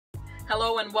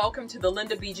Hello and welcome to the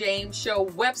Linda B. James Show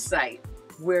website,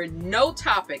 where no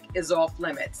topic is off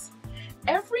limits.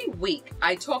 Every week,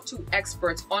 I talk to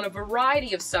experts on a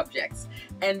variety of subjects,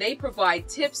 and they provide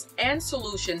tips and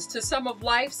solutions to some of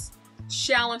life's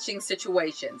challenging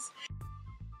situations.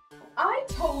 I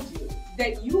told you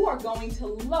that you are going to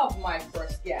love my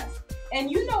first guest,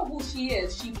 and you know who she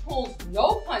is. She pulls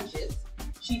no punches,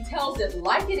 she tells it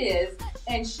like it is,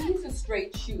 and she's a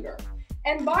straight shooter.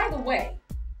 And by the way,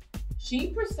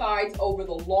 she presides over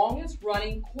the longest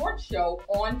running court show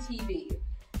on TV.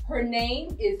 Her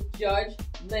name is Judge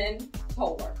Lynn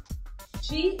Toler.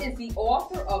 She is the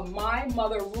author of My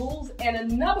Mother Rules and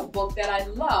another book that I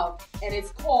love, and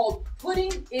it's called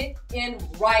Putting It in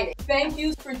Writing. Thank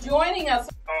you for joining us.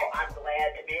 Oh, I'm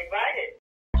glad to be invited.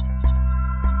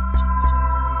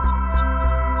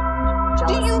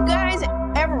 Do you guys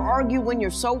ever argue when you're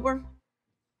sober?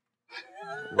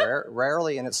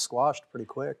 Rarely, and it's squashed pretty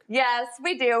quick. Yes,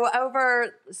 we do,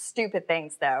 over stupid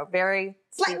things, though. Very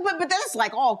Like, but that's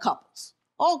like all couples.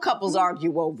 All couples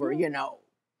argue over, you know,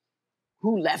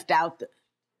 who left out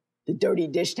the dirty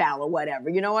dish towel or whatever.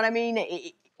 You know what I mean?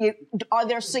 Are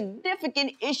there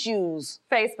significant issues?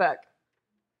 Facebook.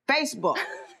 Facebook.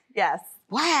 Yes.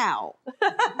 Wow. You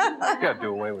gotta do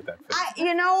away with that.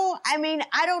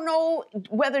 I don't know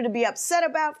whether to be upset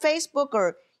about Facebook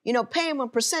or, pay them a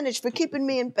percentage for keeping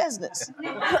me in business.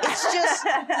 It's just,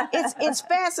 it's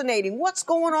fascinating. What's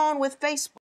going on with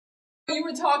Facebook? You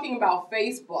were talking about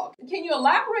Facebook. Can you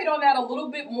elaborate on that a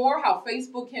little bit more, how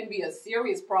Facebook can be a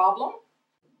serious problem?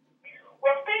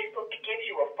 Well, Facebook gives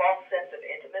you a false sense of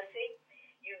intimacy.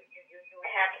 You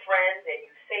have friends and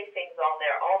you say things on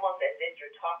there almost as if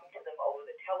you're talking to them over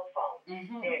the telephone.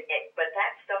 Mm-hmm. But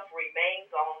that stuff remains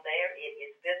on there. It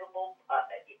is visible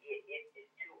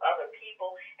to other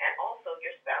people, and also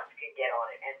your spouse can get on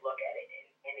it and look at it.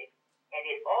 And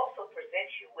it also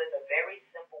presents you with a very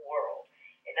simple world.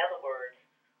 In other words,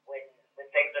 when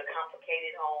things are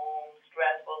complicated, home,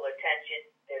 stressful, or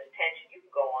there's tension, you can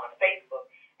go on Facebook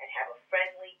and have a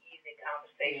friendly, easy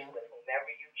conversation with whomever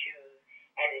you choose,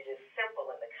 and it is simple,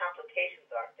 and the complications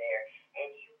aren't there, and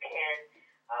you can,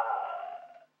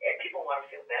 and people want to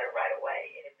feel better right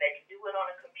away, and if they can do it on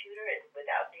a computer and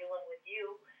without dealing with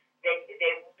you, they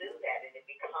will do that, and it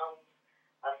becomes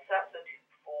a substitute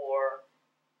for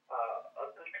a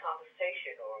good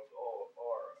conversation or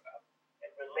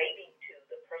relating to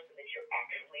the person that you're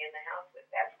actually in the house with.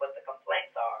 That's what the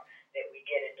complaints are that we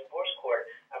get in divorce court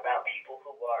about people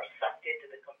who are sucked into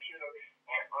the computer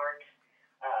and aren't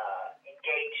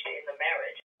engaged in the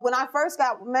marriage. When I first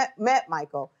met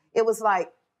Michael, it was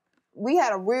like we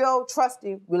had a real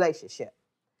trusty relationship.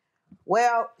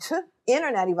 Well,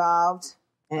 internet evolved,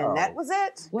 and that was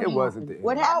it. It wasn't the internet.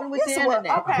 What happened with the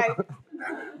internet? Okay.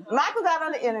 Michael got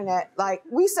on the internet. Like,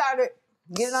 we started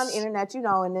getting on the internet,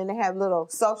 and then they have little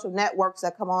social networks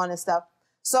that come on and stuff.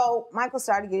 So Michael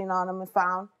started getting on them and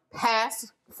found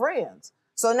past friends.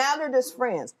 So now they're just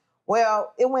friends.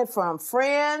 Well, it went from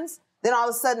friends, then all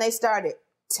of a sudden they started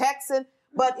texting.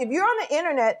 But if you're on the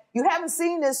internet, you haven't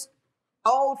seen this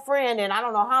old friend in I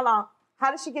don't know how long.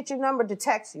 How did she get your number to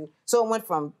text you? So it went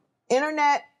from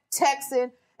internet,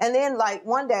 texting, and then like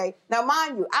one day, now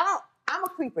mind you, I'm a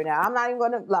creeper now. I'm not even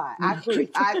going to lie. I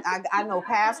creep. I know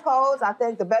passcodes. I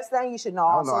think the best thing you should know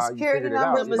all social security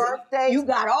numbers, birthdays. You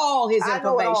got all his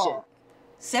information. All.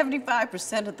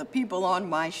 75% of the people on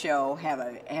my show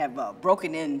have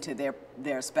broken into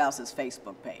their spouse's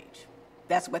Facebook page.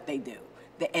 That's what they do.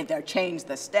 They'll change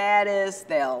the status.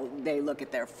 They look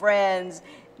at their friends.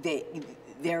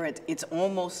 It's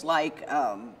almost like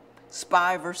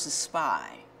spy versus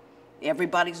spy.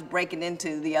 Everybody's breaking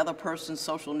into the other person's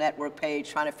social network page,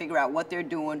 trying to figure out what they're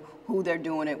doing, who they're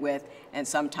doing it with, and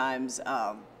sometimes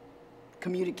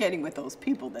communicating with those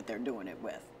people that they're doing it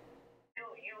with.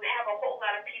 You have a whole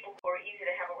lot of people who are easy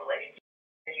to have a relationship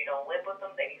with. You don't live with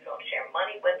them, then you don't share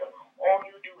money with them. All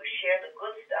you do is share the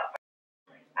good stuff.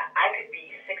 I could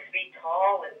be 6 feet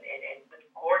tall and with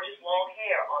gorgeous long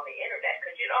hair on the internet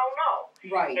because you don't know.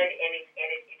 Right. And it's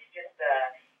just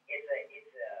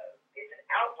it's an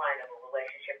outline of a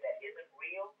relationship that isn't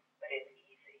real, but it's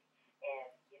easy,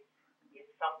 and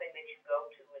it's something that you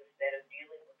go to instead of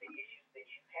dealing with the issues that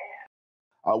you have.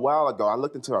 A while ago, I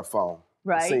looked into her phone.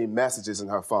 Right. I seen messages in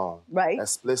her phone. Right.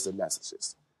 Explicit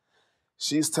messages.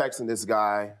 She's texting this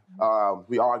guy.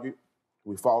 We argued.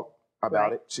 We fought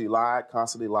about it. She lied,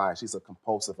 constantly lied. She's a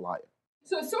compulsive liar.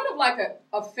 So it's sort of like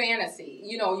a fantasy.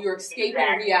 You're escaping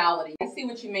reality. I see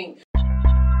what you mean.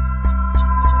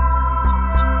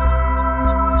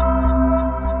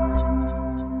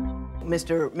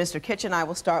 Mr. Kitchen, I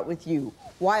will start with you.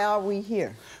 Why are we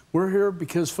here? We're here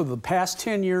because for the past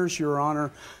 10 years, Your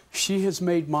Honor, she has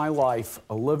made my life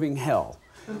a living hell.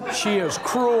 She is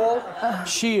cruel,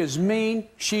 she is mean,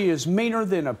 she is meaner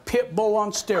than a pit bull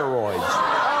on steroids.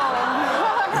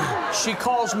 She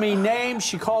calls me names,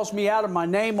 she calls me out of my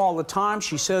name all the time,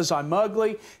 she says I'm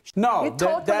ugly. No,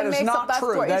 that is not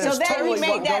true. That is totally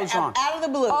what goes on. Out of the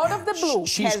blue. Out of the blue.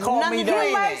 She's called me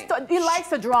that. He likes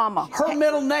the drama. Her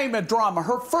middle name is drama,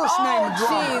 her first name is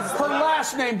drama, her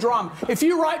last name drama. If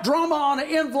you write drama on an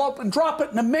envelope and drop it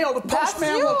in the mail, the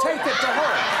postman will take it to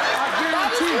her. I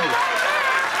guarantee you.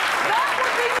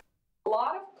 A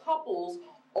lot of couples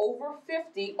over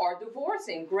 50 are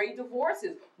divorcing, great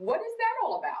divorces. What is that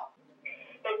all about?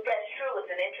 That's true. It's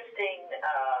an interesting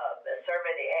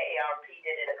survey. The AARP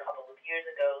did it a couple of years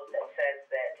ago that says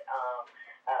that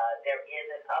there is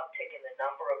an uptick in the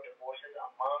number of divorces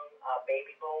among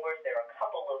baby boomers. There are a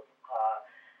couple of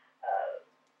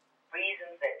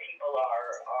reasons that people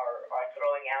are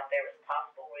throwing out there as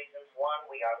possible reasons. One,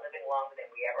 we are living longer than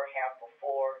we ever have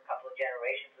before. A couple of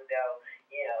generations ago,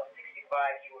 65,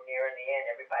 you were nearing the end.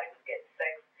 Everybody was getting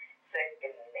sick,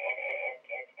 and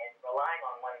relying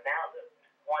on one another.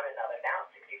 Now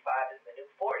 65 is the new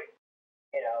 40.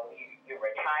 You're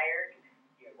retired,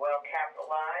 you're well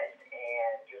capitalized,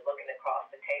 and you're looking across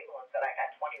the table and said, I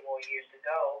got 20 more years to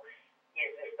go.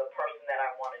 Is this the person that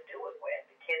I want to do it with?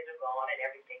 The kids are gone and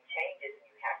everything changes,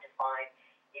 and you have to find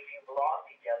if you've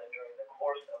lost each other during the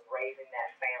course of raising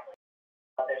that family.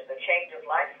 There's the change of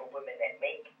life for women that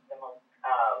make the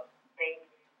things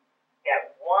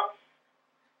that once,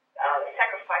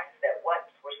 sacrifices that once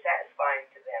were satisfying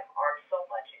to them aren't so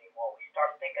much anymore. We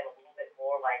start thinking a little bit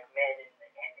more like men, and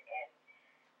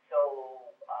so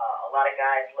a lot of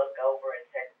guys look over and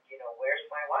said, where's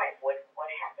my wife? What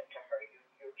happened to her?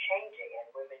 You're changing, and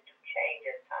women do change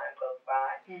as time goes by.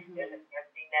 Mm-hmm. There's an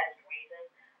empty nest reason.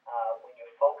 When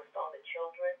you're focused on the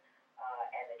children,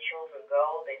 and the children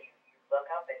go, then you look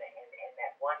up and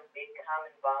that one big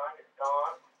common bond is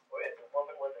gone. Where if the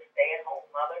woman was a stay-at-home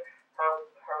mother,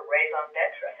 her raison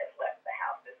d'etre has left the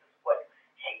house. This is what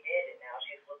she did, and now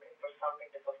she's looking for something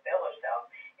to fulfill herself.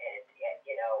 And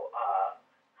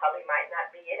hubby might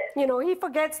not be it. He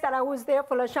forgets that I was there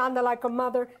for LaShonda like a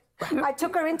mother. I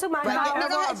took her into my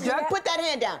house. No, put that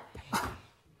hand down.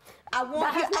 I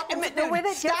want you. To do with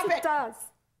it. Stop yes, it does.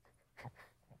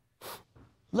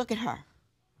 Look at her.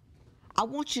 I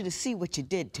want you to see what you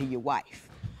did to your wife.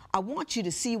 I want you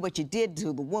to see what you did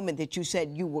to the woman that you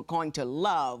said you were going to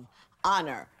love,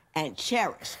 honor, and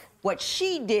cherish. What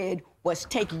she did was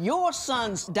take your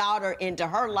son's daughter into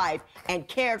her life and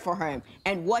cared for him.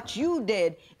 And what you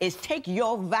did is take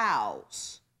your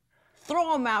vows,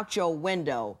 throw them out your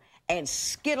window, and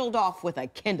skittled off with a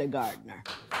kindergartner.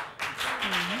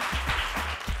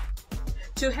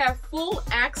 To have full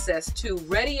access to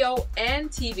radio and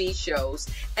TV shows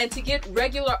and to get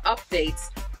regular updates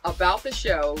about the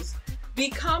shows,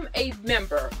 become a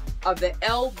member of the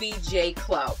LBJ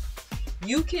Club.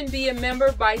 You can be a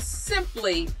member by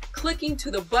simply clicking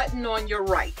to the button on your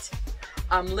right.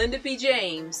 I'm Linda B.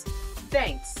 James.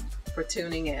 Thanks for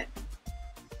tuning in.